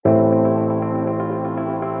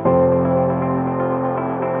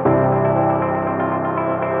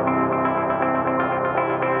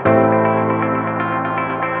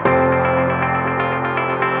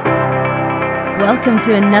Welcome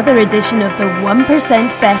to another edition of the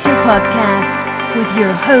 1% Better podcast with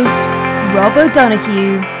your host, Rob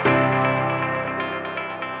O'Donoghue.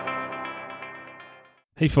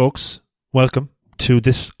 Hey folks, welcome to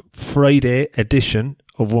this Friday edition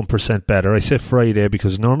of 1% Better. I say Friday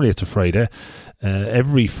because normally it's a Friday.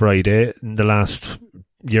 Every Friday in the last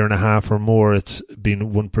year and a half or more it's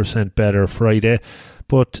been 1% Better Friday.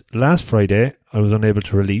 But last Friday I was unable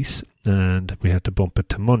to release and we had to bump it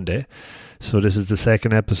to Monday. So this is the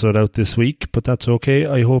second episode out this week, but that's okay.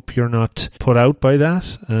 I hope you're not put out by that.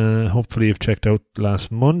 Hopefully you've checked out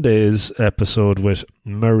last Monday's episode with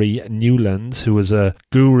Murray Newlands, who is a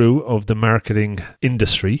guru of the marketing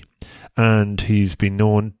industry, and he's been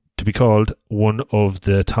known to be called one of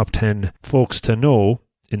the top 10 folks to know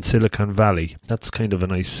in Silicon Valley. That's kind of a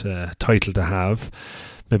nice title to have.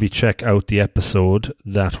 Maybe check out the episode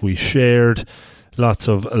that we shared. Lots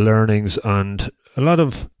of learnings and a lot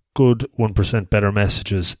of good 1% better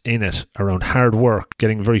messages in it around hard work,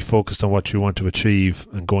 getting very focused on what you want to achieve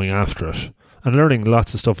and going after it, and learning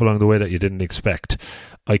lots of stuff along the way that you didn't expect.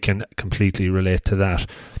 I can completely relate to that.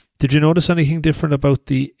 Did you notice anything different about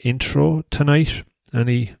the intro tonight?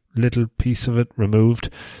 Any little piece of it removed?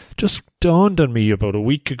 Just dawned on me about a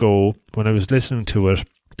week ago when I was listening to it.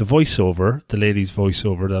 The voiceover, the lady's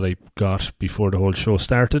voiceover that I got before the whole show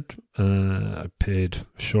started, I paid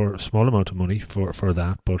a small amount of money for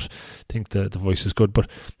that, but I think the voice is good. But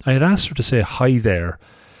I had asked her to say hi there,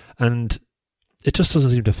 and it just doesn't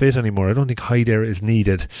seem to fit anymore. I don't think hi there is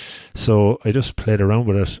needed. So I just played around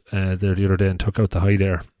with it there the other day and took out the hi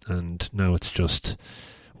there, and now it's just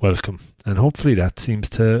welcome. And hopefully that seems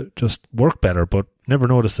to just work better, but never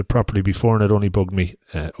noticed it properly before, and it only bugged me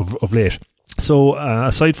of late. So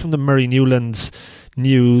aside from the Murray Newlands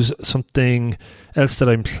news, something else that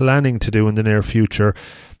I'm planning to do in the near future,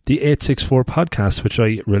 the 864 podcast, which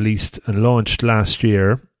I released and launched last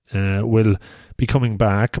year, will be coming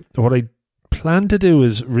back. What I plan to do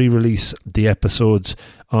is re-release the episodes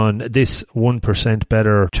on this 1%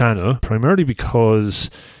 Better channel, primarily because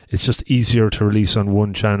it's just easier to release on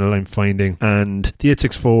one channel, I'm finding. And the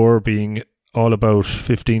 864 being all about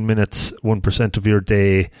 15 minutes, 1% of your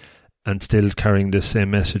day, and still carrying the same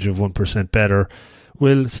message of 1% better,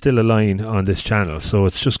 will still align on this channel. So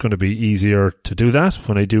it's just going to be easier to do that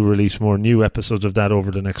when I do release more new episodes of that over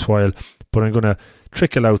the next while. But I'm going to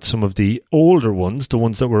trickle out some of the older ones, the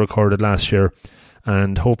ones that were recorded last year,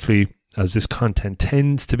 and hopefully, as this content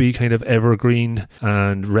tends to be kind of evergreen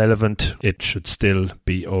and relevant, it should still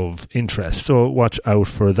be of interest. So watch out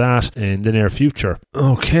for that in the near future.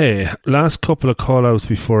 Okay, last couple of call outs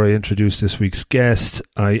before I introduce this week's guest.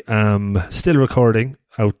 I am still recording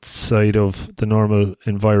outside of the normal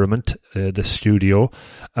environment, the studio,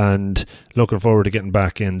 and looking forward to getting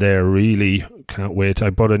back in there. Really can't wait. I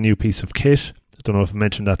bought a new piece of kit. I don't know if I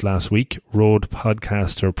mentioned that last week. Rode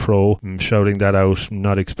Podcaster Pro. I'm shouting that out. I'm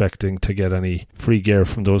not expecting to get any free gear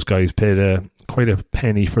from those guys. Paid quite a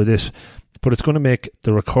penny for this. But it's going to make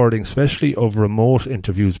the recording, especially of remote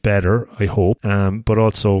interviews, better, I hope, but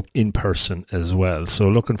also in person as well. So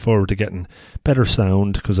looking forward to getting better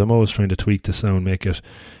sound, because I'm always trying to tweak the sound, make it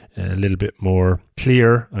a little bit more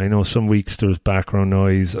clear. I know some weeks there's background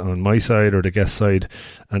noise on my side or the guest side,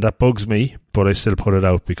 and that bugs me, but I still put it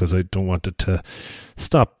out because I don't want it to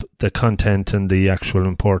stop the content and the actual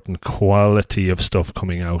important quality of stuff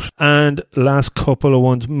coming out. And last couple of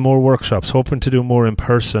ones, more workshops, hoping to do more in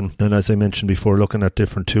person, and as I mentioned before, looking at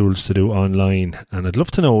different tools to do online. And I'd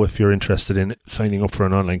love to know if you're interested in signing up for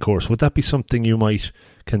an online course. Would that be something you might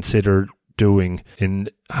consider doing in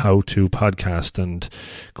how to podcast and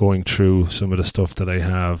going through some of the stuff that I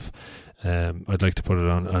have? I'd like to put it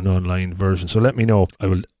on an online version, so let me know. I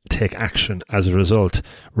will take action as a result.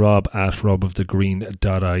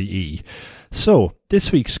 rob@robofthegreen.ie. So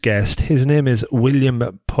this week's guest, his name is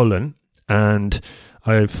William Pullen, and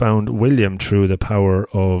I found William through the power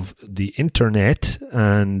of the internet,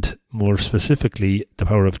 and more specifically the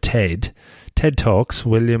power of TED Talks.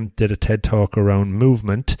 William did a TED Talk around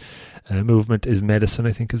movement. Movement is Medicine,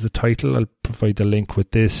 I think is the title. I'll provide the link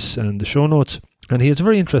with this and the show notes. And he has a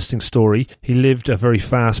very interesting story. He lived a very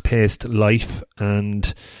fast-paced life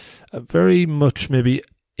and a very much maybe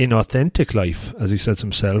inauthentic life, as he says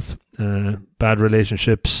himself. Bad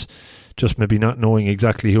relationships, just maybe not knowing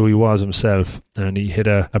exactly who he was himself. And he hit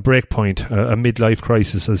a break point, a midlife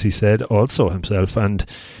crisis, as he said, also himself. And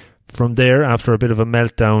from there, after a bit of a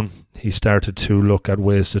meltdown, he started to look at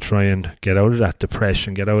ways to try and get out of that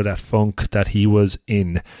depression, get out of that funk that he was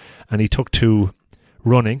in. And he took to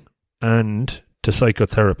running and to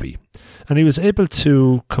psychotherapy. And he was able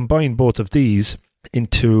to combine both of these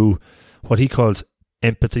into what he calls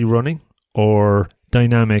empathy running, or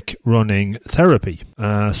dynamic running therapy.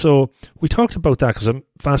 So we talked about that because I'm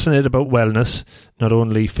fascinated about wellness, not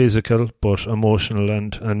only physical but emotional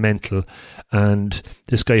and mental. And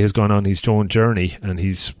this guy has gone on his own journey and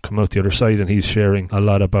he's come out the other side, and he's sharing a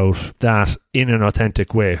lot about that in an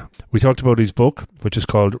authentic way. We talked about his book, which is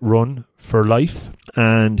called Run for Life,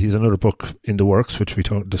 and he's another book in the works which we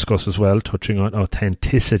discuss as well, touching on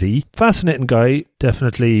authenticity. Fascinating guy,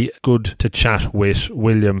 definitely good to chat with.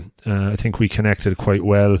 William, I think we connected quite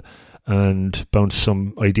well and bounced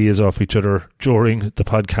some ideas off each other during the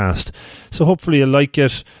podcast. So hopefully you like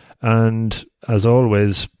it, and as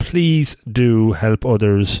always, please do help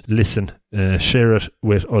others listen. Share it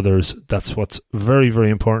with others. That's what's very, very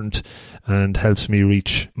important, and helps me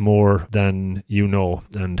reach more than you know,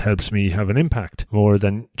 and helps me have an impact more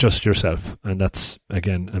than just yourself. And that's,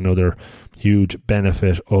 again, another huge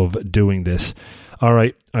benefit of doing this. All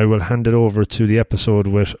right, I will hand it over to the episode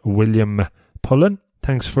with William Pullen.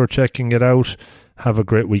 Thanks for checking it out. Have a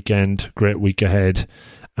great weekend, great week ahead,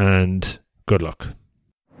 and good luck.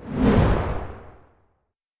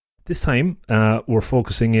 This time, we're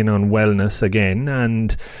focusing in on wellness again,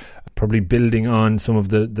 and probably building on some of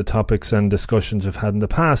the topics and discussions we've had in the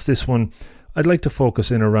past. This one, I'd like to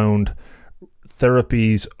focus in around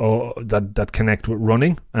therapies that connect with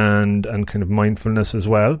running and kind of mindfulness as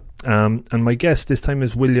well. And my guest this time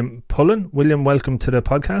is William Pullen. William, welcome to the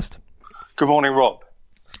podcast. Good morning, Rob.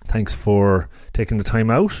 Thanks for taking the time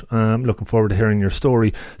out. Looking forward to hearing your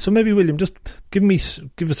story. So maybe, William, just give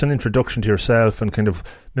us an introduction to yourself and kind of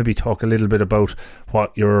maybe talk a little bit about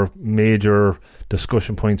what your major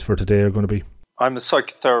discussion points for today are going to be. I'm a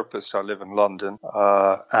psychotherapist. I live in London,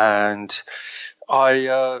 and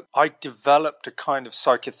I developed a kind of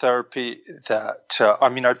psychotherapy that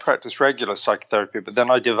I practice regular psychotherapy, but then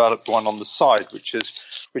I developed one on the side, which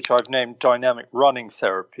I've named dynamic running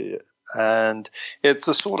therapy. And it's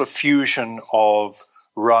a sort of fusion of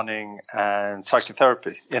running and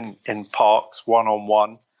psychotherapy in parks,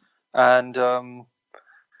 one-on-one. And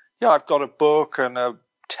I've got a book and a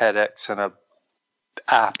TEDx and a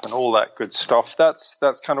app and all that good stuff. That's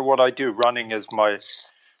kind of what I do. Running and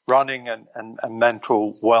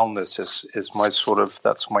mental wellness is my sort of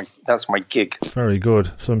that's my gig. Very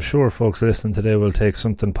good. So I'm sure folks listening today will take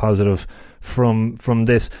something positive from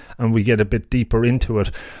this, and we get a bit deeper into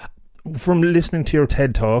it. From listening to your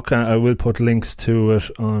TED Talk, I will put links to it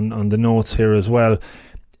on the notes here as well.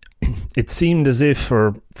 It seemed as if,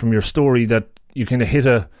 from your story, that you kind of hit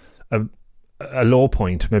a low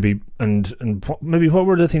point, maybe, and maybe what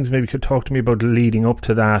were the things maybe you could talk to me about leading up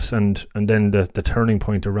to that, and then the turning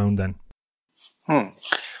point around then.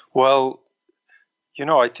 Well,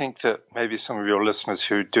 I think that maybe some of your listeners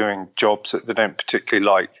who are doing jobs that they don't particularly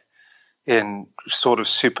like in sort of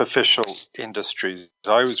superficial industries.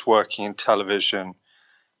 I was working in television,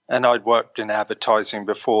 and I'd worked in advertising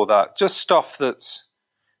before that. Just stuff that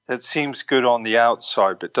seems good on the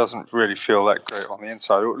outside, but doesn't really feel that great on the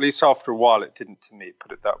inside. Or at least after a while, it didn't to me.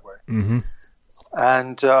 Put it that way. Mm-hmm.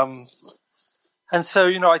 And so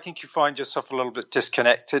I think you find yourself a little bit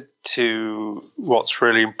disconnected to what's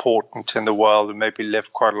really important in the world, and maybe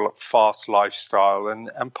live quite a fast lifestyle.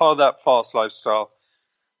 And part of that fast lifestyle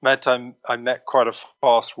I met quite a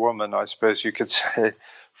fast woman, I suppose you could say,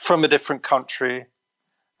 from a different country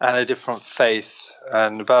and a different faith,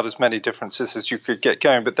 and about as many differences as you could get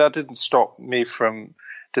going. But that didn't stop me from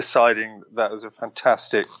deciding that was a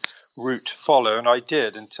fantastic route to follow, and I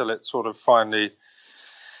did, until it sort of finally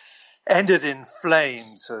ended in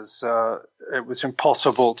flames, as it was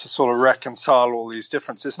impossible to sort of reconcile all these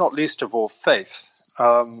differences, not least of all faith.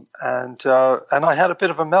 And I had a bit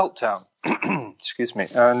of a meltdown. Excuse me.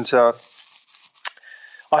 And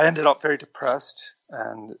I ended up very depressed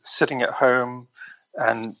and sitting at home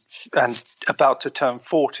and about to turn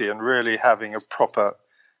 40 and really having a proper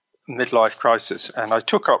midlife crisis. And I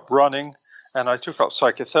took up running and I took up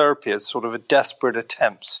psychotherapy as sort of a desperate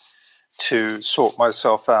attempts to sort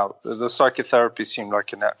myself out. The psychotherapy seemed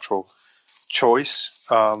like a natural choice.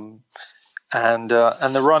 And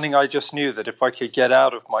the running, I just knew that if I could get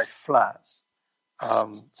out of my flat,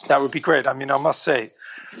 that would be great. I mean, I must say,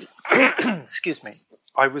 excuse me,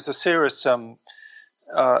 I was a serious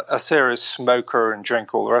smoker and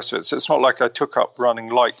drink, all the rest of it. So it's not like I took up running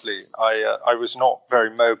lightly. I was not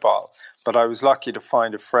very mobile, but I was lucky to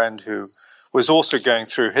find a friend who was also going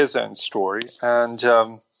through his own story. And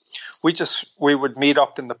we would meet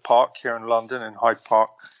up in the park here in London, in Hyde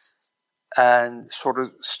Park, and sort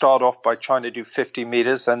of start off by trying to do 50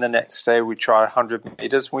 meters. And the next day we try 100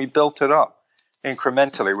 meters. And we built it up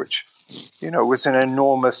incrementally, which, was an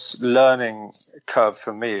enormous learning curve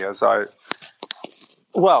for me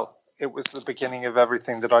it was the beginning of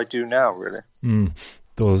everything that I do now, really.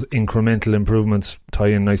 Those incremental improvements tie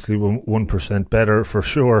in nicely with 1% better, for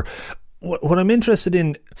sure. What I'm interested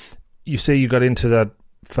in, you say you got into that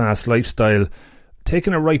fast lifestyle.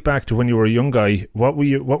 Taking it right back to when you were a young guy, what were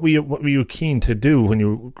you keen to do when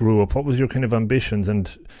you grew up? What was your kind of ambitions,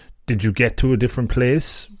 and did you get to a different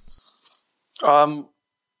place?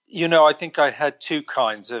 I think I had two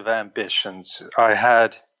kinds of ambitions. I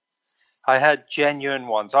had genuine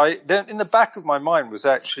ones. In the back of my mind was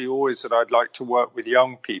actually always that I'd like to work with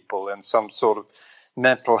young people in some sort of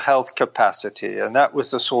mental health capacity, and that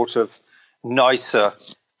was a sort of nicer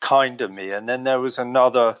kind of me. And then there was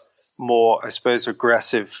another more, I suppose,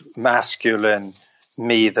 aggressive, masculine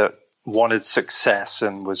me that wanted success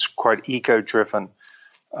and was quite ego-driven,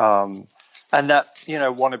 and that,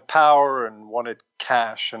 wanted power and wanted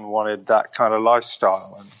cash and wanted that kind of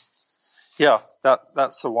lifestyle. And yeah,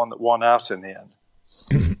 that's the one that won out in the end.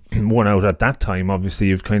 Won out at that time. Obviously,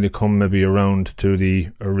 you've kind of come maybe around to the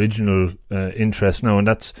original interest now, and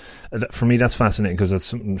that's, for me, that's fascinating, because it's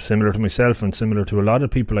something similar to myself and similar to a lot of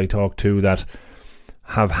people I talk to that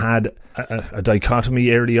have had a dichotomy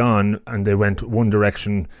early on, and they went one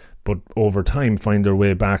direction, but over time find their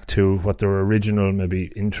way back to what their original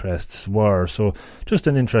maybe interests were. So just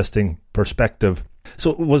an interesting perspective.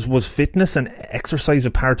 So was fitness and exercise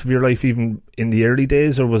a part of your life even in the early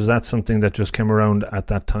days, or was that something that just came around at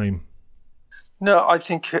that time? No, I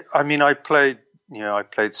played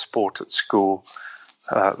sport at school,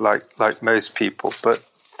 like most people, but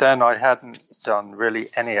then I hadn't done really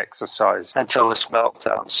any exercise until this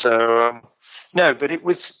meltdown. So no, but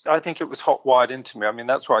I think it was hot wired into me. I mean,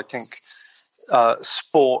 that's why I think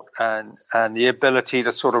sport and the ability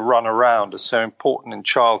to sort of run around are so important in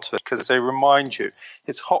childhood, because they remind you,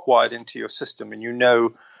 it's hot wired into your system, and you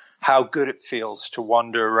know how good it feels to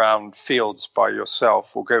wander around fields by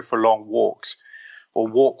yourself, or go for long walks, or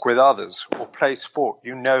walk with others, or play sport.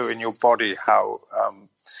 You know in your body how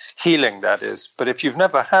healing that is. But if you've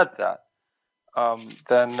never had that,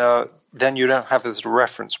 then you don't have this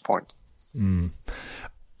reference point. In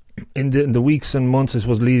the weeks and months, I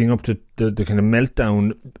suppose, leading up to the kind of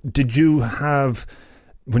meltdown, did you have,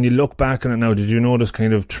 when you look back on it now, did you notice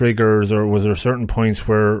kind of triggers, or was there certain points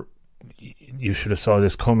where you should have saw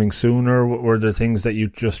this coming sooner? Were there things that you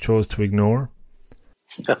just chose to ignore?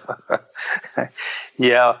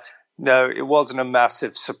 Yeah, no, it wasn't a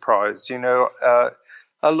massive surprise.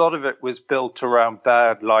 A lot of it was built around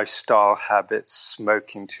bad lifestyle habits,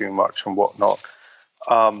 smoking too much and whatnot,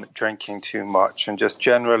 drinking too much, and just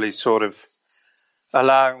generally sort of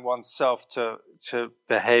allowing oneself to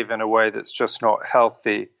behave in a way that's just not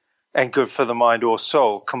healthy and good for the mind or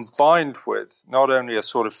soul, combined with not only a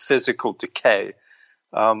sort of physical decay,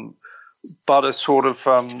 but a sort of,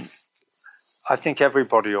 I think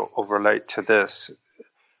everybody will relate to this,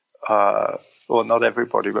 well, not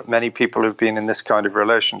everybody, but many people who've been in this kind of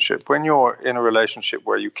relationship. When you're in a relationship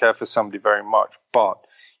where you care for somebody very much, but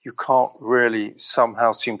you can't really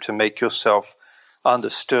somehow seem to make yourself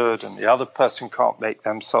understood, and the other person can't make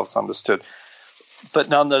themselves understood, but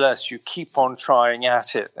nonetheless, you keep on trying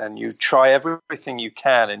at it, and you try everything you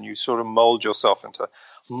can, and you sort of mold yourself into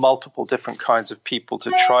multiple different kinds of people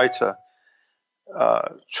to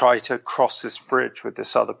try to cross this bridge with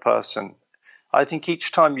this other person. I think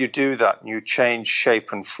each time you do that, and you change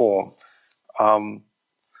shape and form,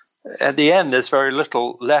 at the end, there's very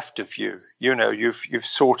little left of you. You've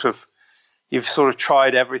sort of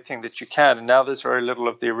tried everything that you can, and now there's very little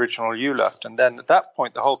of the original you left. And then at that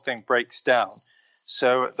point, the whole thing breaks down.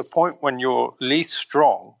 So at the point when you're least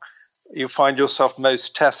strong, you find yourself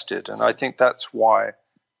most tested. And I think that's why.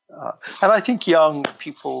 And I think young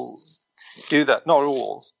people do that. Not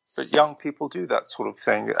all, but young people do that sort of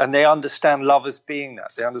thing. And they understand love as being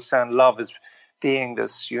that. They understand love as being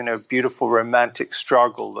this, beautiful romantic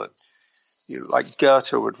struggle that, like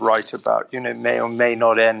Goethe would write about, may or may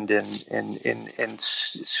not end in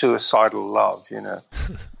suicidal love,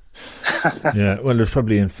 Yeah, well, there's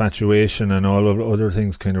probably infatuation and all of other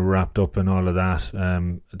things kind of wrapped up in all of that.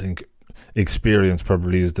 I think experience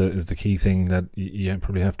probably is the key thing that you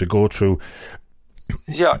probably have to go through.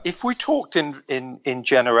 Yeah, if we talked in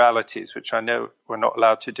generalities, which I know we're not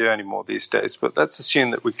allowed to do anymore these days, but let's assume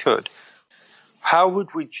that we could. How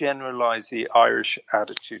would we generalize the Irish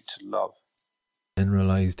attitude to love?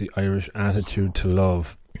 Generalize the Irish attitude to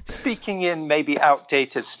love. Speaking in maybe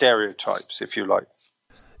outdated stereotypes, if you like.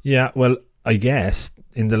 Yeah, well, I guess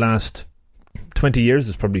in the last 20 years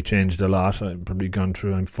it's probably changed a lot. I've probably gone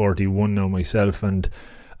through, I'm 41 now myself, and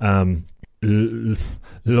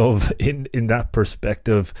love in that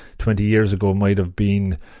perspective 20 years ago might have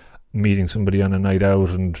been meeting somebody on a night out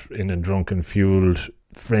and in a drunken, fueled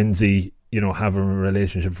frenzy, having a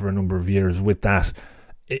relationship for a number of years with that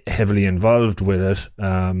heavily involved with it.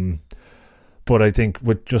 But I think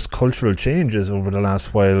with just cultural changes over the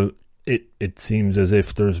last while, it seems as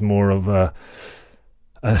if there's more of a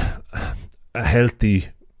healthy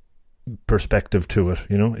perspective to it,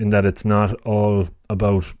 in that it's not all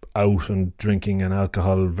about out and drinking and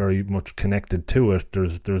alcohol, very much connected to it.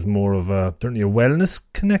 There's more of certainly a wellness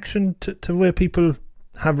connection to where people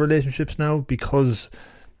have relationships now, because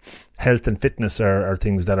health and fitness are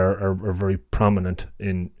things that are very prominent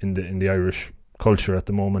in the Irish culture at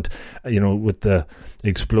the moment. With the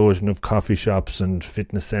explosion of coffee shops and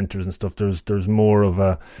fitness centres and stuff, there's more of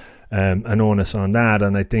an onus on that.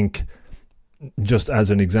 And I think, just as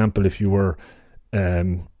an example, if you were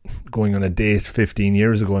going on a date 15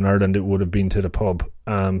 years ago in Ireland, it would have been to the pub,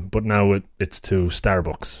 but now it's to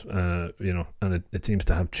Starbucks, and it seems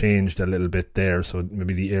to have changed a little bit there. So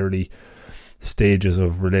maybe the early stages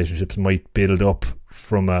of relationships might build up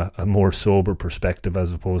from a more sober perspective,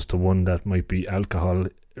 as opposed to one that might be alcohol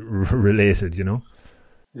related,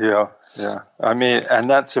 Yeah. I mean, and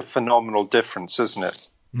that's a phenomenal difference, isn't it?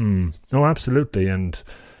 Oh, absolutely. And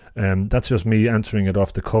that's just me answering it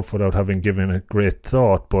off the cuff without having given it great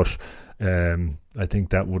thought, but I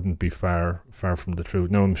think that wouldn't be far from the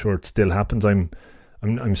truth. Now, I'm sure it still happens. I'm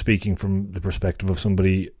speaking from the perspective of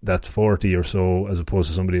somebody that's 40 or so, as opposed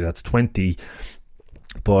to somebody that's 20.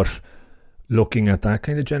 But looking at that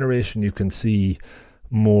kind of generation, you can see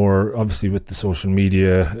more, obviously, with the social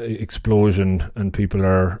media explosion, and people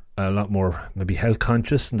are a lot more maybe health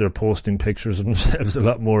conscious, and they're posting pictures of themselves a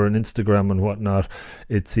lot more on Instagram and whatnot.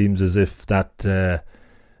 It seems as if that the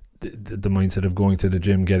mindset of going to the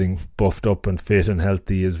gym, getting buffed up and fit and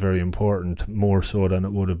healthy is very important, more so than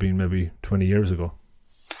it would have been maybe 20 years ago.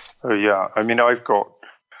 Oh yeah, I mean, I've got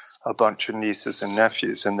a bunch of nieces and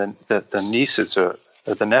nephews, and then the nieces are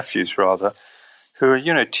the nephews rather, who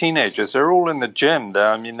are, teenagers. They're all in the gym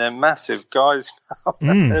there. I mean, they're massive guys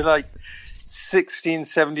now. They're like 16,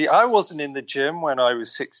 17. I wasn't in the gym when I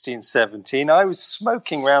was 16, 17. I was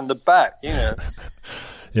smoking around the back, Yeah,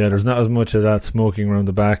 there's not as much of that smoking around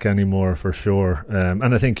the back anymore, for sure.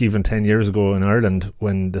 And I think even 10 years ago in Ireland,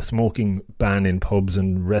 when the smoking ban in pubs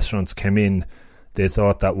and restaurants came in, they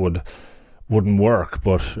thought that wouldn't work,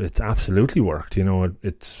 but it's absolutely worked.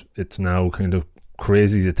 It's now kind of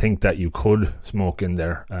crazy to think that you could smoke in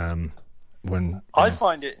there. I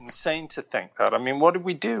find it insane to think that. I mean, what did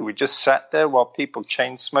we do? We just sat there while people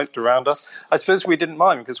chain smoked around us. I suppose we didn't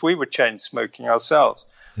mind because we were chain smoking ourselves.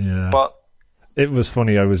 Yeah. But it was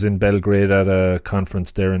funny. I was in Belgrade at a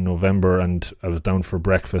conference there in November, and I was down for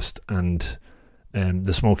breakfast, and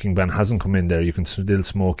the smoking ban hasn't come in there. You can still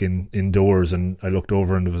smoke indoors, and I looked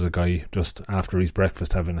over and there was a guy just after his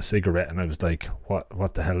breakfast having a cigarette, and I was like,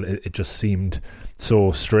 what the hell? It just seemed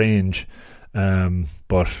so strange.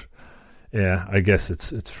 But yeah, I guess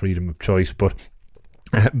it's freedom of choice. But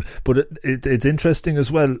it's interesting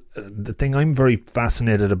as well. The thing I'm very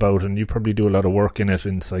fascinated about, and you probably do a lot of work in it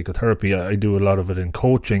in psychotherapy, I do a lot of it in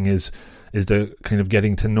coaching, is the kind of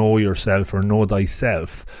getting to know yourself or know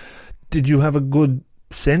thyself. Did you have a good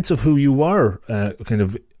sense of who you are kind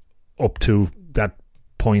of up to that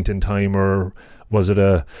point in time, or was it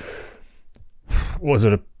a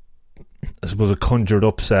I suppose a conjured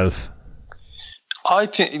up self? I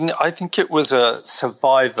think it was a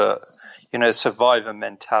survivor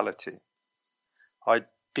mentality. I'd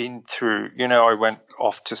been through, I went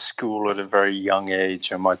off to school at a very young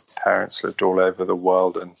age, and my parents lived all over the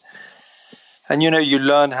world, and you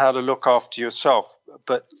learn how to look after yourself,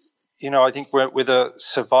 but I think with a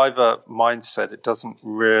survivor mindset, it doesn't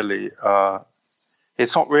really,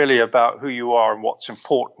 it's not really about who you are and what's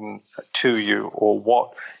important to you or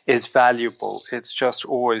what is valuable. It's just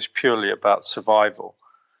always purely about survival.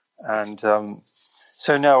 And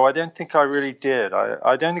so, no, I don't think I really did.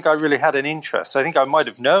 I don't think I really had an interest. I think I might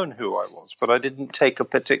have known who I was, but I didn't take a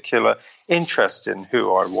particular interest in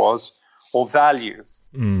who I was or value.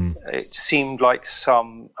 It seemed like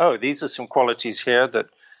these are some qualities here that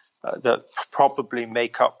probably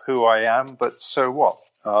make up who I am, but so what?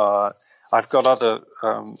 I've got other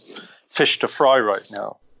fish to fry right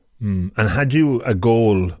now. And had you a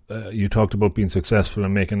goal? You talked about being successful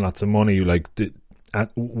and making lots of money.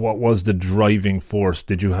 What was the driving force?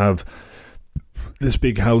 Did you have this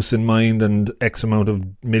big house in mind and X amount of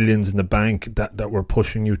millions in the bank that were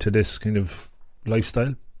pushing you to this kind of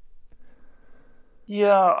lifestyle?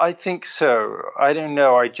 Yeah, I think so. I don't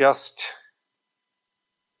know.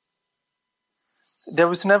 There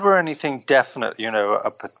was never anything definite,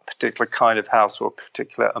 a particular kind of house or a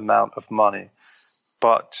particular amount of money.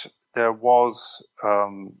 But there was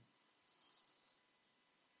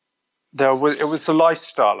it was the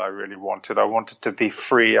lifestyle I really wanted. I wanted to be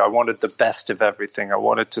free. I wanted the best of everything. I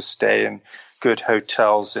wanted to stay in good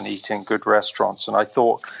hotels and eat in good restaurants. And I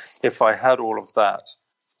thought if I had all of that,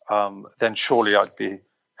 then surely I'd be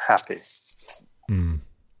happy. Mm.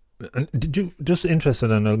 And did you, just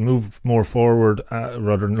interested, and I'll move more forward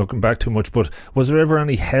rather than looking back too much, but was there ever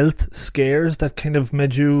any health scares that kind of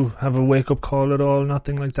made you have a wake-up call at all?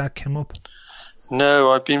 Nothing like that came up?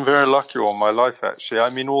 No, I've been very lucky all my life, actually.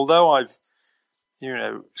 I mean, although I've,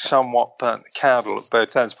 somewhat burnt the candle at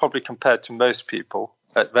both ends, probably compared to most people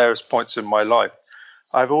at various points in my life,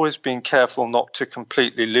 I've always been careful not to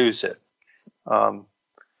completely lose it.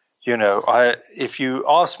 If you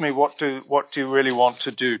ask me what do you really want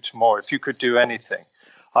to do tomorrow, if you could do anything,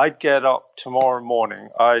 I'd get up tomorrow morning,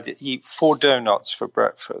 I'd eat 4 donuts for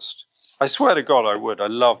breakfast. I swear to God I would. I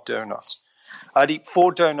love donuts. I'd eat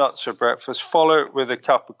 4 donuts for breakfast, follow it with a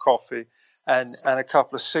cup of coffee and a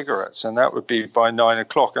couple of cigarettes, and that would be by 9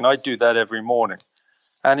 o'clock. And I'd do that every morning.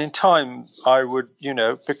 And in time, I would,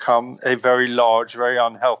 become a very large, very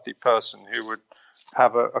unhealthy person who would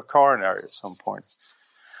have a coronary at some point.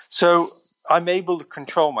 So I'm able to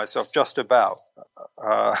control myself just about.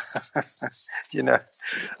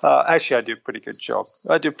 Actually, I do a pretty good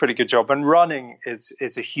job. And running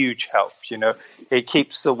is a huge help. It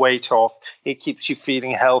keeps the weight off. It keeps you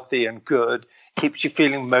feeling healthy and good. Keeps you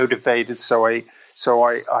feeling motivated. So I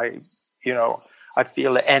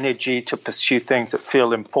feel the energy to pursue things that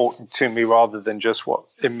feel important to me rather than just what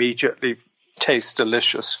immediately tastes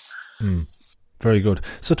delicious. Very good.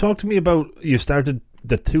 So talk to me about, you started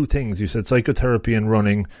the 2 things. You said psychotherapy and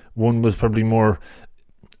running. One was probably more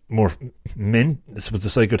this was the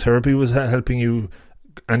psychotherapy was helping you.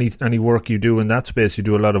 Any work you do in that space, you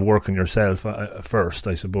do a lot of work on yourself first,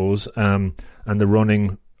 I suppose. And the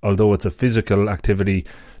running, although it's a physical activity,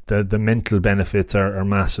 the mental benefits are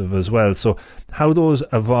massive as well. So how those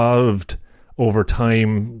evolved over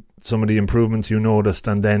time, some of the improvements you noticed,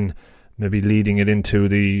 and then maybe leading it into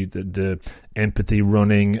the empathy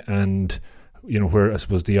running, and where I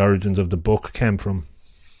suppose the origins of the book came from.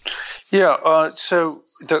 Yeah, so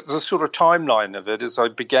the sort of timeline of it is I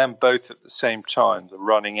began both at the same time, the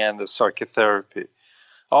running and the psychotherapy.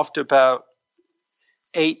 After about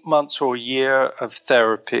 8 months or a year of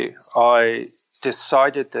therapy, I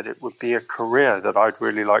decided that it would be a career that I'd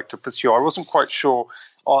really like to pursue. I wasn't quite sure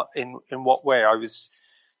in what way. I was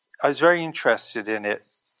very interested in it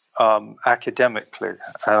academically,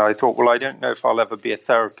 and I thought, well, I don't know if I'll ever be a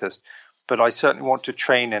therapist, but I certainly want to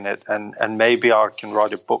train in it, and maybe I can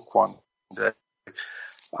write a book one day.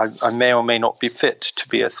 I may or may not be fit to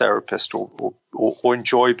be a therapist or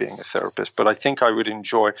enjoy being a therapist, but I think I would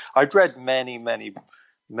enjoy. I'd read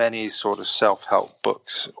many sort of self-help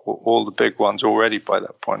books, all the big ones already by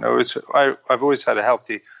that point. I've always had a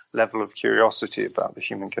healthy level of curiosity about the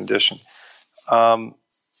human condition. And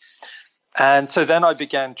so then I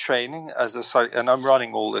began training and I'm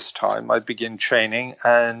running all this time. I begin training,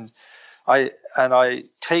 and I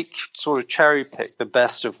sort of cherry pick the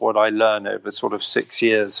best of what I learn over sort of 6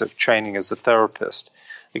 years of training as a therapist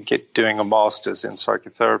and doing a master's in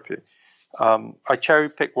psychotherapy. I cherry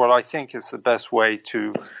pick what I think is the best way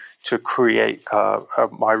to create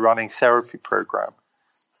my running therapy program.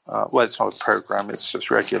 Well, it's not a program; it's just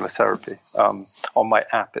regular therapy. On my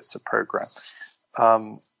app, it's a program.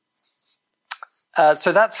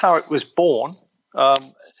 So that's how it was born.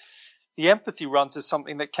 The empathy runs is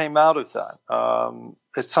something that came out of that.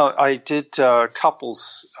 I did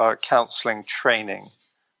couples counseling training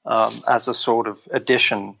as a sort of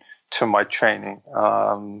addition to my training.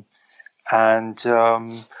 And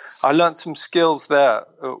I learned some skills there,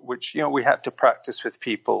 which, we had to practice with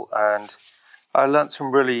people. And I learned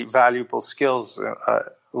some really valuable skills,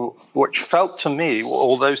 which felt to me,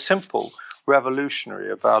 although simple,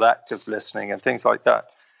 revolutionary, about active listening and things like that.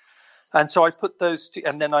 And so I put those,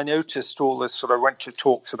 and then I noticed all this. I went to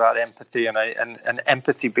talks about empathy, and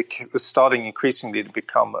empathy was starting increasingly to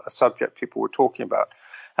become a subject people were talking about.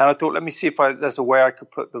 And I thought, let me see if there's a way I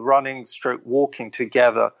could put the running / walking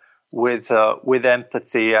together with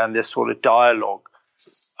empathy and this sort of dialogue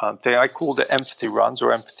thing. I called it empathy runs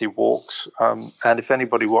or empathy walks. And if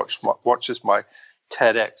anybody watches my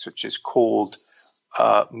TEDx, which is called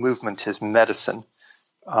Movement is Medicine,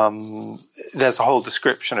 there's a whole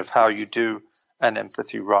description of how you do an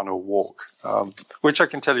empathy run or walk, which I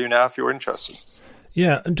can tell you now if you're interested.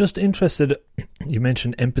 Yeah, I'm just interested. You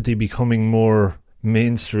mentioned empathy becoming more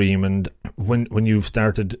mainstream, and when you've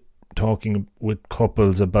started talking with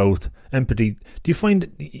couples about empathy, do you find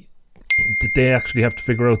that they actually have to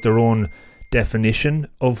figure out their own definition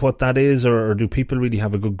of what that is, or do people really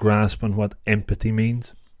have a good grasp on what empathy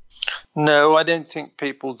means? No, I don't think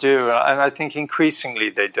people do. And I think increasingly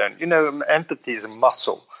they don't. You know, empathy is a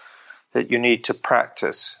muscle that you need to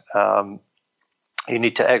practice. You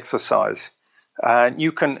need to exercise. And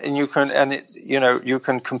you can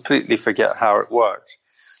completely forget how it works.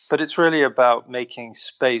 But it's really about making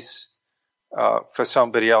space for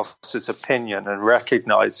somebody else's opinion and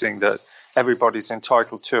recognizing that everybody's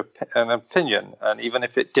entitled to an opinion. And even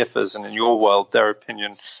if it differs, and in your world their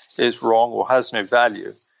opinion is wrong or has no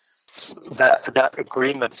value, that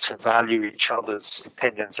agreement to value each other's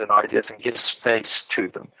opinions and ideas and give space to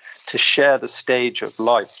them, to share the stage of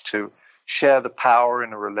life, to share the power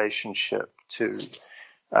in a relationship, to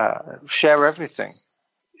share everything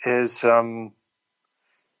is at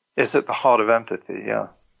the heart of empathy, yeah.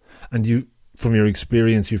 And you, from your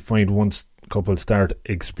experience, you find once couples start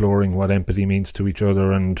exploring what empathy means to each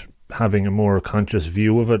other and having a more conscious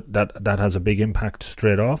view of it, that has a big impact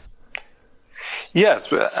straight off? Yes,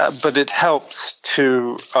 but it helps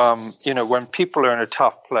to, when people are in a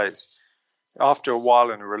tough place, after a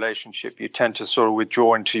while in a relationship, you tend to sort of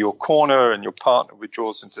withdraw into your corner and your partner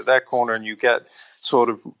withdraws into their corner, and you get sort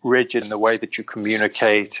of rigid in the way that you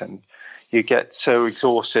communicate, and you get so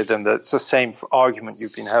exhausted, and that's the same argument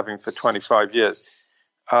you've been having for 25 years.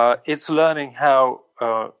 It's learning how,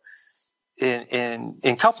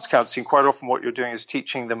 in couples counseling, quite often what you're doing is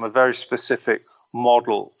teaching them a very specific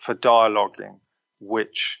model for dialoguing,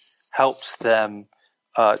 which helps them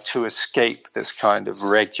to escape this kind of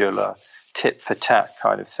regular tit-for-tat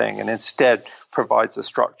kind of thing, and instead provides a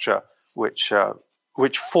structure which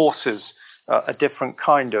forces a different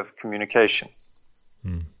kind of communication.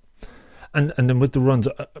 Mm. And then with the runs,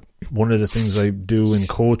 one of the things I do in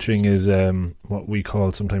coaching is what we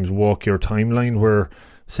call sometimes walk your timeline, where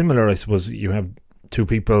similar, I suppose, you have two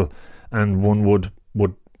people and one would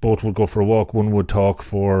both would go for a walk, one would talk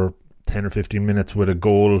for 10 or 15 minutes with a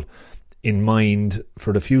goal in mind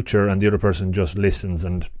for the future, and the other person just listens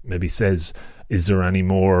and maybe says, is there any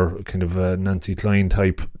more, kind of a Nancy Klein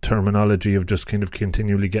type terminology of just kind of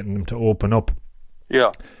continually getting them to open up.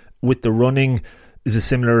 Yeah. With the running, is a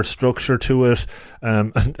similar structure to it.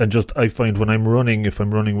 And just, I find when I'm running, if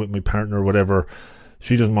I'm running with my partner or whatever,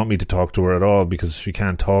 she doesn't want me to talk to her at all because she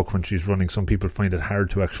can't talk when she's running. Some people find it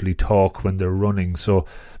hard to actually talk when they're running. So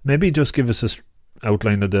maybe just give us an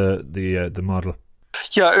outline of the model.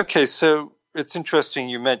 Yeah, okay. So it's interesting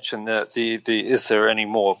you mentioned that the is there any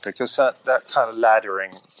more, because that kind of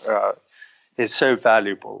laddering is so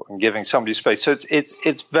valuable and giving somebody space. So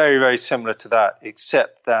it's very, very similar to that,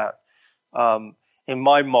 except that in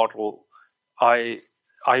my model, I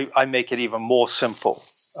make it even more simple.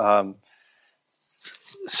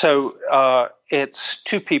 So it's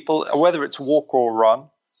two people, whether it's walk or run.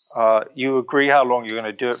 You agree how long you're going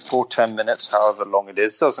to do it for, 10 minutes, however long it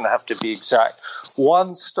is. It doesn't have to be exact.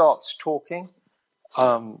 One starts talking,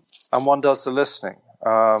 and one does the listening.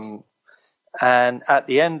 And at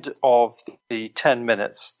the end of the 10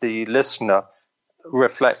 minutes, the listener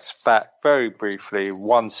reflects back very briefly,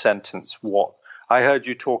 one sentence, what I heard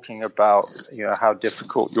you talking about, how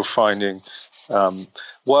difficult you're finding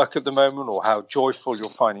work at the moment, or how joyful you're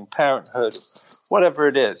finding parenthood, whatever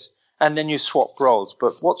it is. And then you swap roles.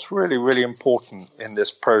 But what's really, really important in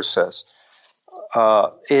this process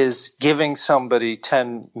is giving somebody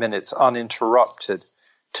 10 minutes uninterrupted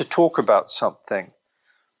to talk about something,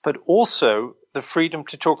 but also the freedom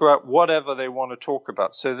to talk about whatever they want to talk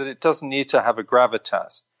about, so that it doesn't need to have a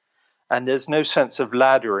gravitas. And there's no sense of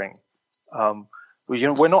laddering.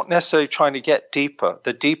 We're not necessarily trying to get deeper.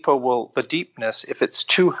 The deepness, if it's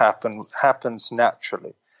to happen, happens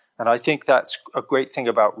naturally. And I think that's a great thing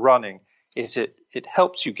about running, is it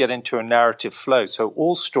helps you get into a narrative flow. So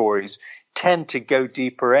all stories tend to go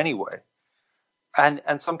deeper anyway. And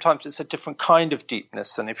sometimes it's a different kind of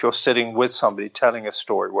deepness than if you're sitting with somebody telling a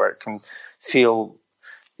story, where it can feel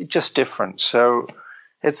just different. So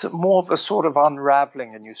it's more of a sort of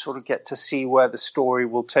unraveling, and you sort of get to see where the story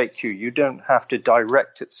will take you. You don't have to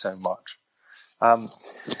direct it so much.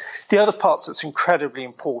 The other part that's incredibly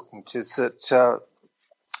important is that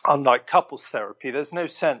unlike couples therapy, there's no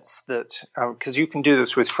sense that, because you can do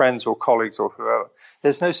this with friends or colleagues or whoever,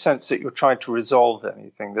 there's no sense that you're trying to resolve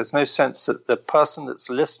anything. There's no sense that the person that's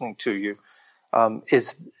listening to you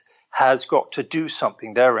has got to do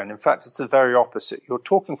something their end. In fact, it's the very opposite. You're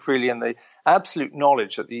talking freely in the absolute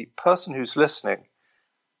knowledge that the person who's listening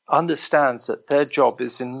understands that their job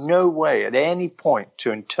is in no way at any point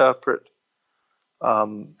to interpret,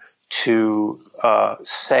 to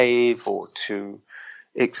save, or to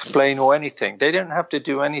explain or anything. They don't have to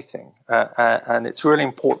do anything. And it's really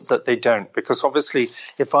important that they don't, because obviously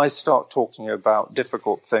if I start talking about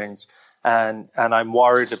difficult things and I'm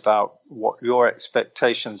worried about what your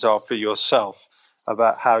expectations are for yourself,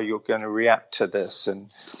 about how you're going to react to this,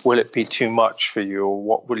 and will it be too much for you, or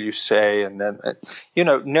what will you say? And then,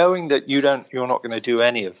 knowing that you're not going to do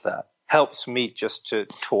any of that helps me just to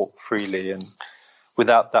talk freely and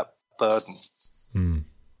without that burden.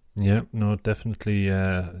 Yeah, no, definitely.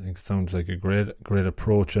 I think it sounds like a great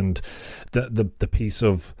approach, and the piece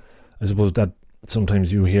of, I suppose, that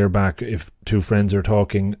sometimes you hear back if two friends are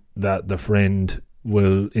talking, that the friend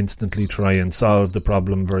will instantly try and solve the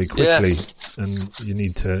problem very quickly. Yes. And you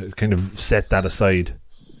need to kind of set that aside.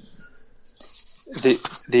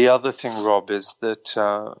 The other thing, Rob, is that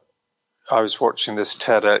I was watching this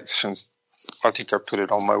TEDx, and I think I put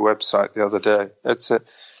it on my website the other day. It's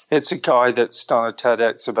a guy that's done a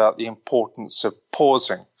TEDx about the importance of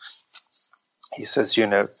pausing. He says,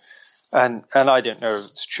 and I don't know if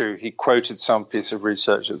it's true, he quoted some piece of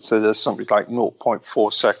research that says there's something like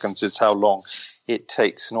 0.4 seconds is how long it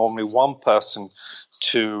takes normally one person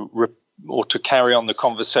to carry on the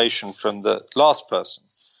conversation from the last person,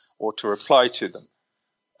 or to reply to them.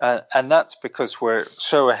 And that's because we're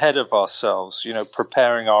so ahead of ourselves,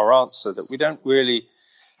 preparing our answer, that we don't really.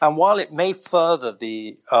 And while it may further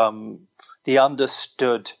the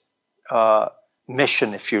understood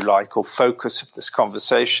mission, if you like, or focus of this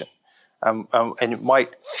conversation, and it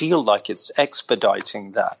might feel like it's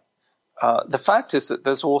expediting that, the fact is that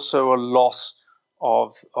there's also a loss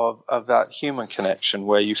of that human connection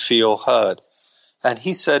where you feel heard. And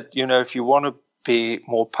he said, if you want to be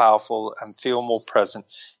more powerful and feel more present,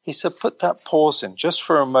 he said, put that pause in just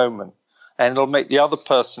for a moment, and it'll make the other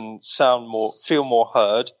person feel more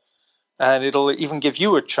heard, and it'll even give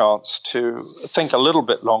you a chance to think a little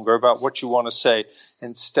bit longer about what you want to say,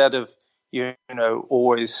 instead of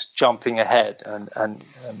always jumping ahead. And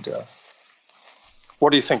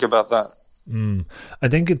what do you think about that? I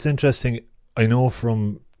think it's interesting. I know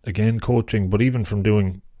from, again, coaching, but even from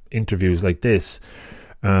doing interviews like this,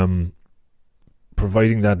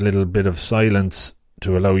 providing that little bit of silence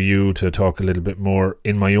to allow you to talk a little bit more,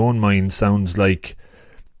 in my own mind, sounds like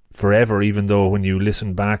forever, even though when you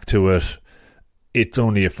listen back to it, it's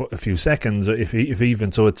only a few seconds, if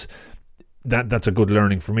even. So it's that's a good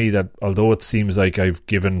learning for me, that although it seems like I've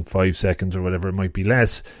given 5 seconds or whatever, it might be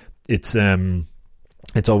less, it's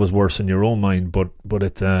always worse in your own mind, but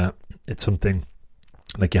it's something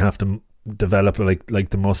like you have to develop, like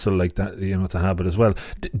the muscle, like that, it's a habit as well.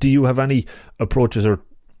 Do you have any approaches or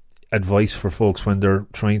advice for folks when they're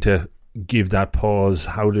trying to give that pause?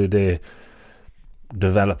 How do they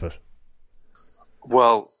develop it?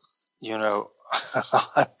 Well,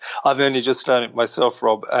 I've only just learned it myself,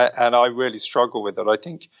 Rob, and I really struggle with it. I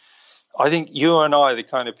think you and I are the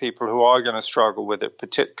kind of people who are going to struggle with it,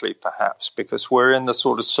 particularly perhaps because we're in the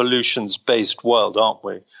sort of solutions-based world, aren't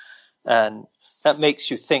we? And that makes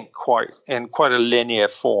you think in quite a linear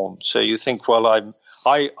form. So you think, well,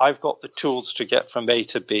 I've got the tools to get from A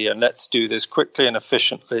to B, and let's do this quickly and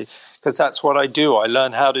efficiently, because that's what I do. I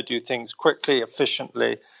learn how to do things quickly,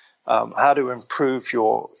 efficiently, how to improve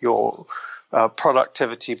your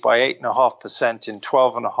productivity by 8.5% in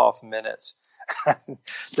 12.5 minutes.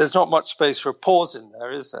 There's not much space for a pause in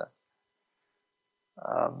there, is there?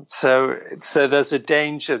 So there's a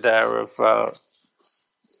danger there of.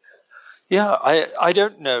 I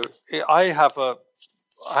don't know. I have a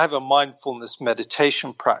mindfulness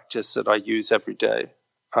meditation practice that I use every day.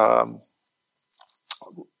 I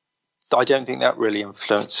don't think that really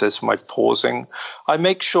influences my pausing. I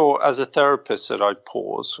make sure as a therapist that I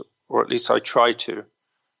pause, or at least I try to.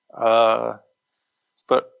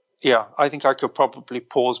 But yeah, I think I could probably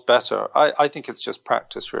pause better. I think it's just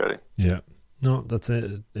practice, really. Yeah. No, that's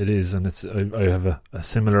it. It is. And I have a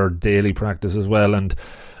similar daily practice as well. And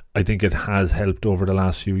I think it has helped over the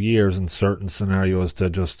last few years in certain scenarios to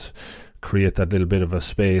just create that little bit of a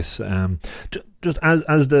space. Just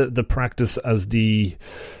as the practice, as the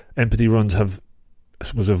empathy runs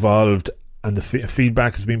was evolved, and the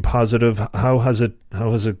feedback has been positive. How has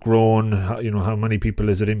it grown? How many people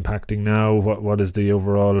is it impacting now? What has the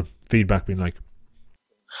overall feedback been like?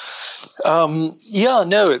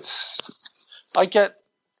 I get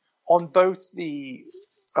on both the.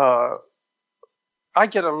 I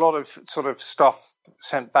get a lot of sort of stuff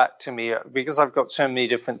sent back to me because I've got so many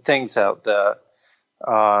different things out there,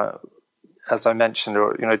 as I mentioned,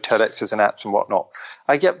 or TEDx's and apps and whatnot.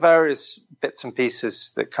 I get various bits and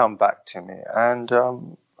pieces that come back to me, and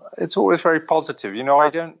it's always very positive.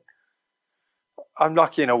 I'm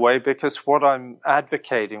lucky in a way because what I'm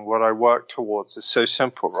advocating, what I work towards, is so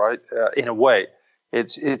simple, right? In a way,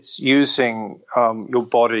 it's using your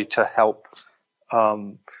body to help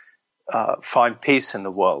find peace in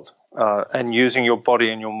the world, and using your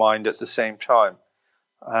body and your mind at the same time.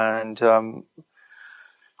 And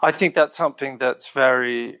I think that's something that's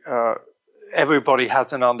very everybody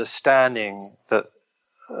has an understanding that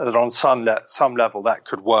on some level that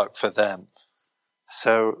could work for them.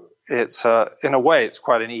 So it's in a way it's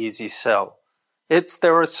quite an easy sell.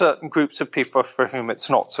 There are certain groups of people for whom it's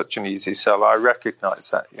not such an easy sell. I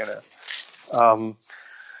recognize that,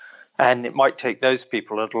 and it might take those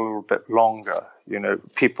people a little bit longer.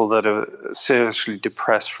 People that are seriously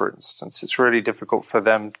depressed, for instance, it's really difficult for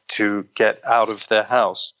them to get out of their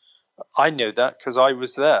house. I know that because I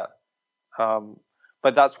was there.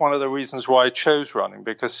 But that's one of the reasons why I chose running,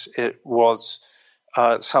 because it was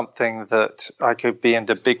something that I could be in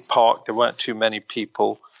the big park. There weren't too many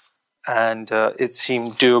people, and it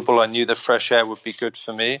seemed doable. I knew the fresh air would be good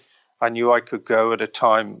for me. I knew I could go at a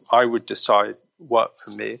time I would decide worked for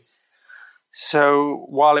me. So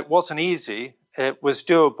while it wasn't easy, it was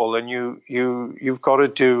doable. And you've got to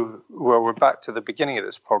do, well, we're back to the beginning of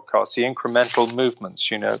this podcast, the incremental movements.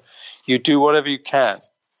 You do whatever you can.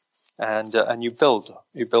 And you build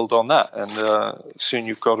on that, and soon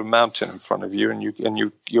you've got a mountain in front of you, and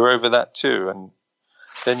you're over that too, and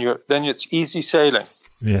then it's easy sailing.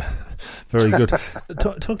 Yeah, very good.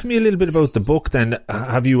 Talk to me a little bit about the book. Then,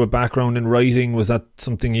 have you a background in writing? Was that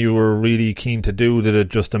something you were really keen to do? Did it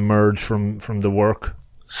just emerge from the work?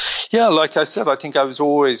 Yeah, like I said, I think I was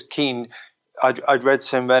always keen. I'd read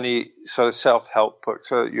so many sort of self-help books,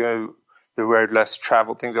 The Road Less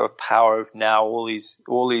Traveled, things like Power of Now, all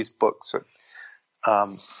these books.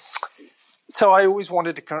 So I always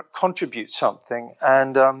wanted to contribute something.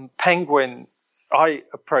 And I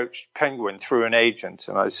approached Penguin through an agent,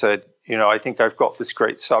 and I said, I think I've got this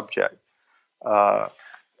great subject.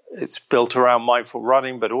 It's built around mindful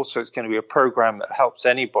running, but also it's going to be a program that helps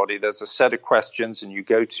anybody. There's a set of questions, and you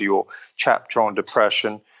go to your chapter on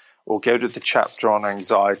depression or go to the chapter on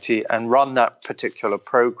anxiety and run that particular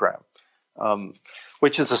program.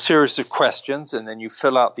 Which is a series of questions, and then you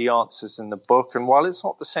fill out the answers in the book. And while it's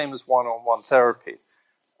not the same as one-on-one therapy,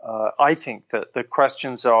 I think that the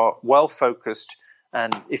questions are well focused,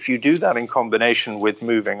 and if you do that in combination with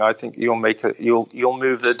moving, I think you'll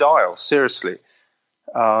move the dial seriously.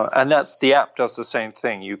 And the app does the same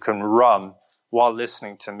thing. You can run while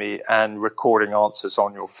listening to me and recording answers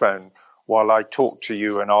on your phone while I talk to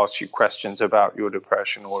you and ask you questions about your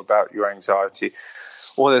depression or about your anxiety.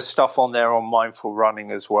 Or there's stuff on there on mindful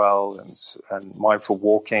running as well, and mindful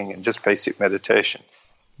walking and just basic meditation.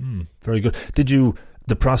 Very good.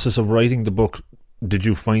 The process of writing the book, did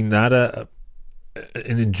you find that an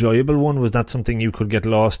enjoyable one? Was that something you could get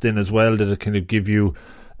lost in as well? Did it kind of give you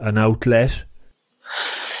an outlet?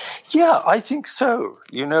 Yeah, I think so.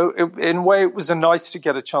 In a way, it was nice to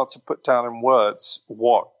get a chance to put down in words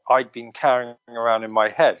what I'd been carrying around in my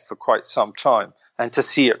head for quite some time, and to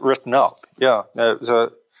see it written up. Yeah, no,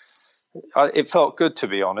 it felt good, to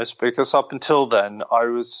be honest, because up until then I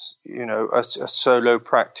was, a solo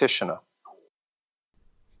practitioner.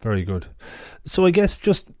 Very good. So I guess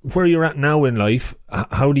just where you're at now in life,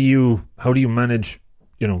 how do you manage,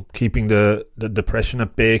 keeping the depression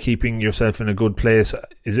at bay, keeping yourself in a good place?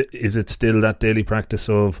 Is it still that daily practice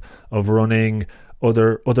of running?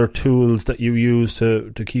 Other tools that you use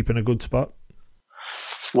to keep in a good spot?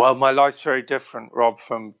 Well, my life's very different, Rob,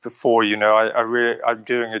 from before. I'm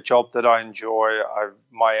doing a job that I enjoy. I'm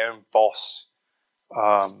my own boss.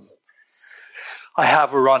 I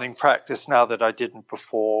have a running practice now that I didn't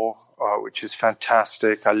before, which is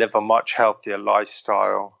fantastic. I live a much healthier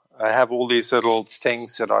lifestyle. I have all these little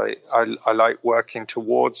things that I like working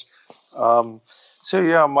towards. So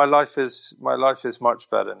yeah, my life is much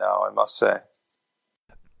better now, I must say.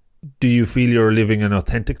 Do you feel you're living an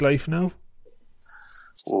authentic life now?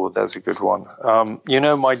 Oh, that's a good one.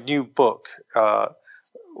 My new book,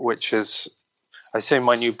 which is, I say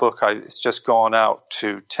my new book, it's just gone out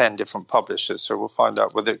to 10 different publishers, so we'll find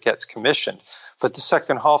out whether it gets commissioned. But the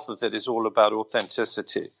second half of it is all about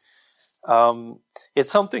authenticity.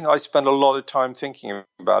 It's something I spend a lot of time thinking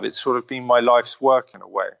about. It's sort of been my life's work in a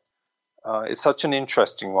way. It's such an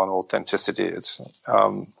interesting one, authenticity. It's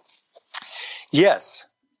yes,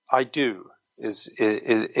 I do, is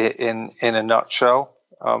in a nutshell.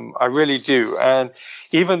 I really do. And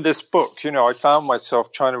even this book, I found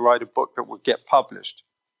myself trying to write a book that would get published.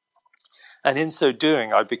 And in so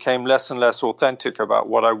doing, I became less and less authentic about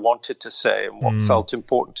what I wanted to say and what felt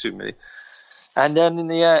important to me. And then in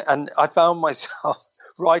the end, and I found myself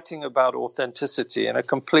writing about authenticity in a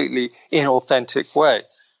completely inauthentic way.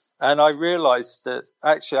 And I realized that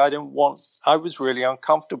actually I was really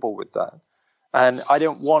uncomfortable with that. And I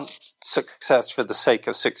don't want success for the sake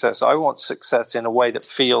of success. I want success in a way that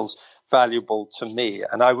feels valuable to me.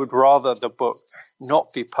 And I would rather the book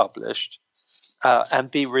not be published and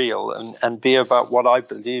be real and be about what I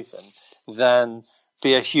believe in than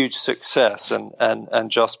be a huge success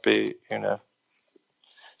and just be,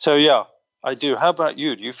 So, yeah, I do. How about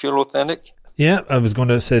you? Do you feel authentic? Yeah, I was going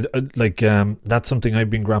to say, that's something I've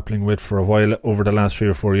been grappling with for a while. Over the last 3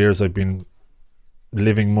 or 4 years, I've been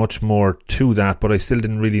living much more to that, but I still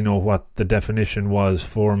didn't really know what the definition was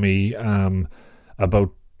for me.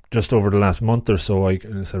 About just over the last month or so, I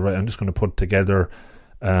said, right, I'm just going to put together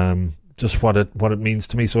just what it means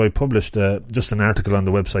to me. So I published just an article on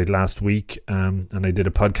the website last week, and I did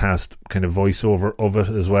a podcast kind of voiceover of it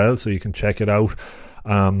as well, so you can check it out.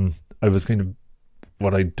 I was kind of,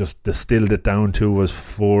 what I just distilled it down to was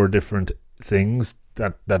 4 different things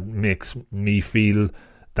that makes me feel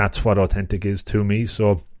that's what authentic is to me.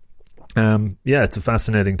 So it's a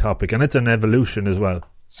fascinating topic, and it's an evolution as well.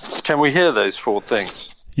 Can we hear those 4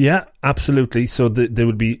 things? Yeah, absolutely. So there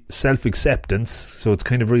would be self-acceptance. So it's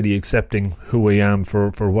kind of really accepting who I am for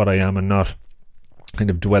what I am, and not kind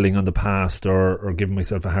of dwelling on the past or giving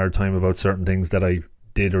myself a hard time about certain things that I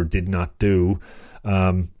did or did not do.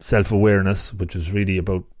 Self-awareness, which is really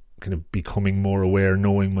about kind of becoming more aware,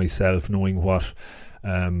 knowing myself, knowing what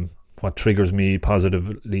triggers me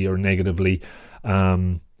positively or negatively.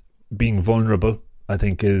 Being vulnerable, I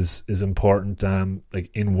think, is important.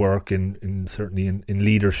 Like in work, in certainly in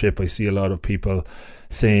leadership, I see a lot of people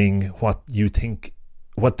saying what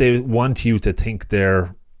they want you to think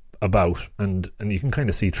they're about, and you can kind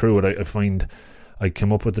of see through it. I find I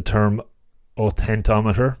came up with the term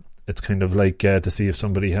authentometer. It's kind of like to see if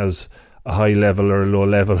somebody has a high level or a low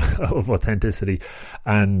level of authenticity,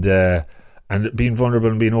 and being vulnerable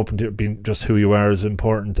and being open to being just who you are is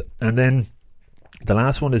important. And then the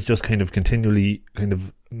last one is just kind of continually kind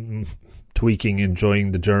of tweaking,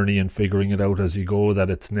 enjoying the journey and figuring it out as you go,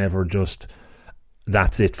 that it's never just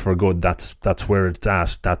that's it for good, that's where it's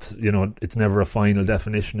at, that's, it's never a final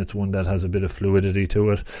definition, it's one that has a bit of fluidity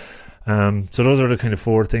to it. So those are the kind of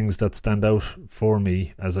 4 things that stand out for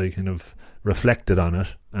me as I kind of reflected on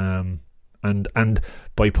it. And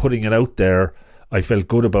by putting it out there, I felt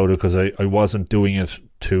good about it, because I wasn't doing it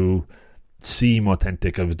to seem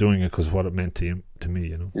authentic. I was doing it because what it meant to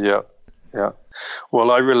me, Yeah.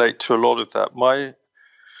 Well, I relate to a lot of that.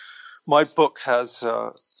 My book has,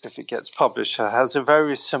 if it gets published, has a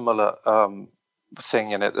very similar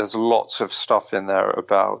thing in it. There's lots of stuff in there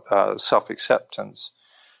about self-acceptance,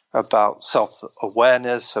 about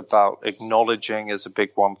self-awareness, about acknowledging is a big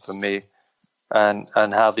one for me, and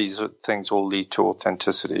how these things all lead to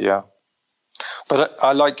authenticity, yeah. But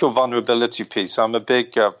I like your vulnerability piece. I'm a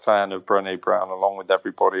big fan of Brené Brown, along with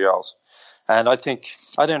everybody else. And I think,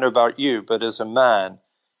 I don't know about you, but as a man,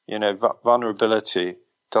 vulnerability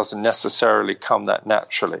doesn't necessarily come that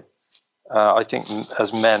naturally. I think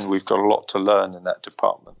as men, we've got a lot to learn in that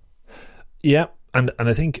department. Yeah, and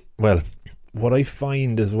I think, well, what I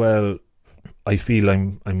find as well, I feel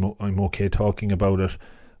I'm okay talking about it.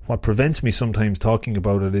 What prevents me sometimes talking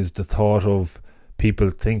about it is the thought of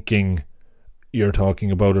people thinking you're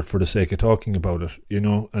talking about it for the sake of talking about it,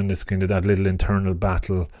 and it's kind of that little internal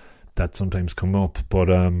battle that sometimes come up. But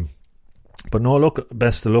no, look,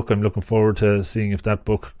 best of luck. I'm looking forward to seeing if that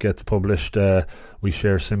book gets published. We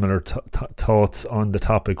share similar thoughts on the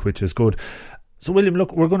topic, which is good. So, William,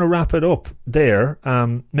 look, we're going to wrap it up there.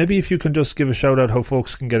 Maybe if you can just give a shout out how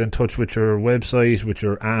folks can get in touch with your website, with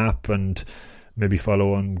your app, and maybe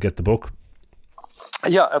follow and get the book.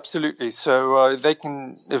 Yeah, absolutely. So they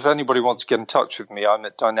can, if anybody wants to get in touch with me, I'm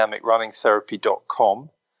at dynamicrunningtherapy.com.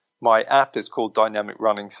 My app is called Dynamic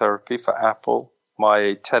Running Therapy for Apple.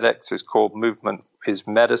 My TEDx is called Movement is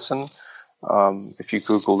Medicine. If you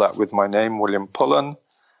Google that with my name, William Pullen,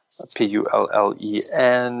 Pullen.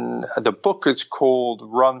 The book is called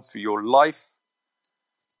Run for Your Life.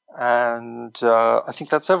 And I think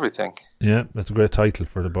that's everything. Yeah, that's a great title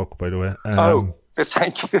for the book, by the way.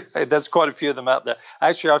 Thank you. There's quite a few of them out there.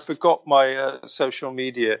 Actually, I forgot my social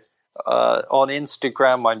media. On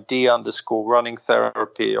Instagram, I'm D_running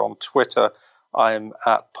therapy. On Twitter, I'm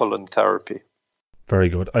at Pullen Therapy. Very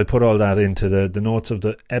good. I'll put all that into the notes of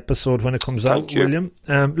the episode when it comes out, William.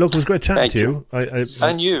 Look, it was great chatting to you.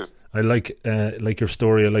 And you. I like your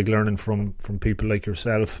story. I like learning from people like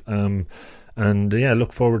yourself. And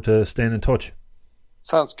look forward to staying in touch.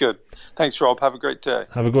 Sounds good. Thanks, Rob. Have a great day.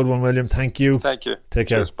 Have a good one, William. Thank you. Thank you. Take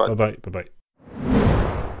care. Cheers, bye. Bye-bye. Bye-bye.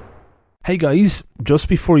 Hey guys, just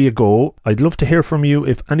before you go, I'd love to hear from you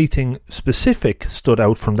if anything specific stood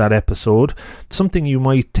out from that episode, something you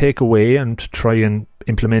might take away and try and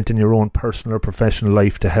implement in your own personal or professional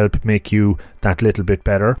life to help make you that little bit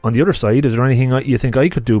better. On the other side, is there anything you think I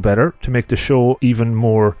could do better to make the show even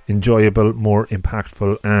more enjoyable, more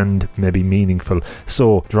impactful and maybe meaningful?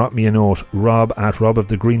 So drop me a note,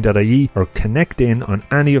 rob@robofthegreen.ie, or connect in on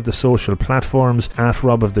any of the social platforms at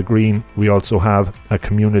Rob of the Green. We also have a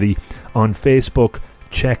community on Facebook.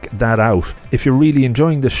 Check that out. If you're really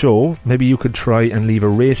enjoying the show, maybe you could try and leave a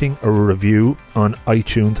rating or a review on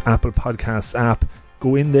iTunes, Apple Podcasts app.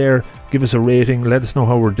 Go in there, give us a rating, let us know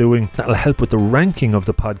how we're doing. That'll help with the ranking of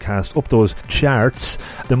the podcast up those charts.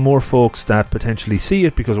 The more folks that potentially see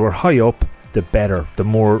it, because we're high up, the better. The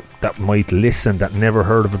more that might listen that never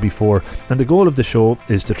heard of it before. And the goal of the show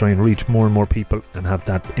is to try and reach more and more people and have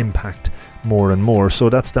that impact more and more. So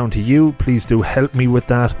that's down to you. Please do help me with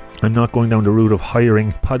that. I'm not going down the route of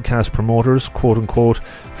hiring podcast promoters, quote unquote,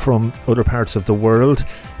 from other parts of the world,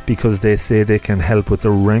 because they say they can help with the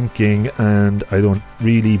ranking, and I don't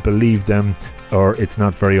really believe them, or it's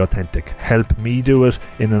not very authentic. Help me do it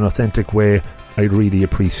in an authentic way. I'd really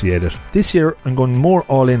appreciate it. This year I'm going more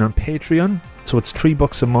all in on Patreon, so it's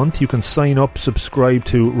 $3 a month. You can sign up, subscribe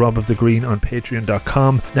to Rob of the Green on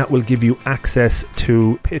patreon.com. That will give you access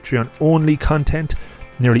to Patreon only content.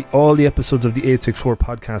 Nearly all the episodes of the 864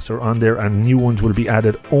 podcast are on there, and new ones will be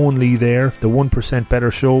added only there. The 1%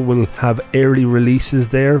 Better show will have early releases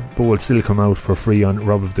there, but will still come out for free on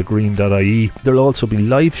robofthegreen.ie. There'll also be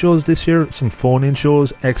live shows this year, some phone-in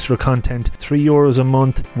shows, extra content. €3 a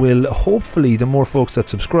month will, hopefully, the more folks that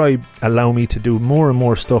subscribe, allow me to do more and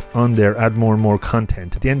more stuff on there, add more and more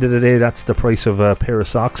content. At the end of the day, that's the price of a pair of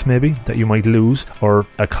socks, maybe, that you might lose, or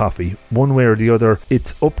a coffee. One way or the other,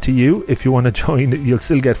 it's up to you. If you want to join, you'll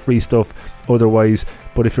still get free stuff otherwise,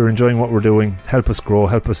 but if you're enjoying what we're doing, help us grow,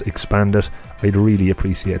 help us expand it. I'd really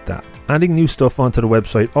appreciate that. Adding new stuff onto the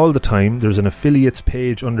website all the time. There's an affiliates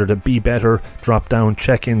page under the Be Better drop down.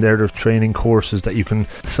 Check in there. There's training courses that you can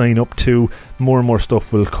sign up to. More and more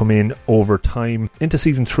stuff will come in over time. Into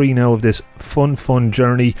season 3 now of this fun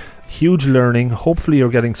journey. Huge learning. Hopefully you're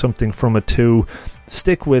getting something from it too.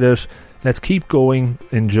 Stick with it. Let's keep going.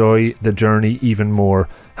 Enjoy the journey even more.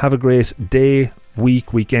 Have a great day,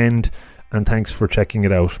 week, weekend, and thanks for checking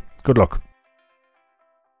it out. Good luck.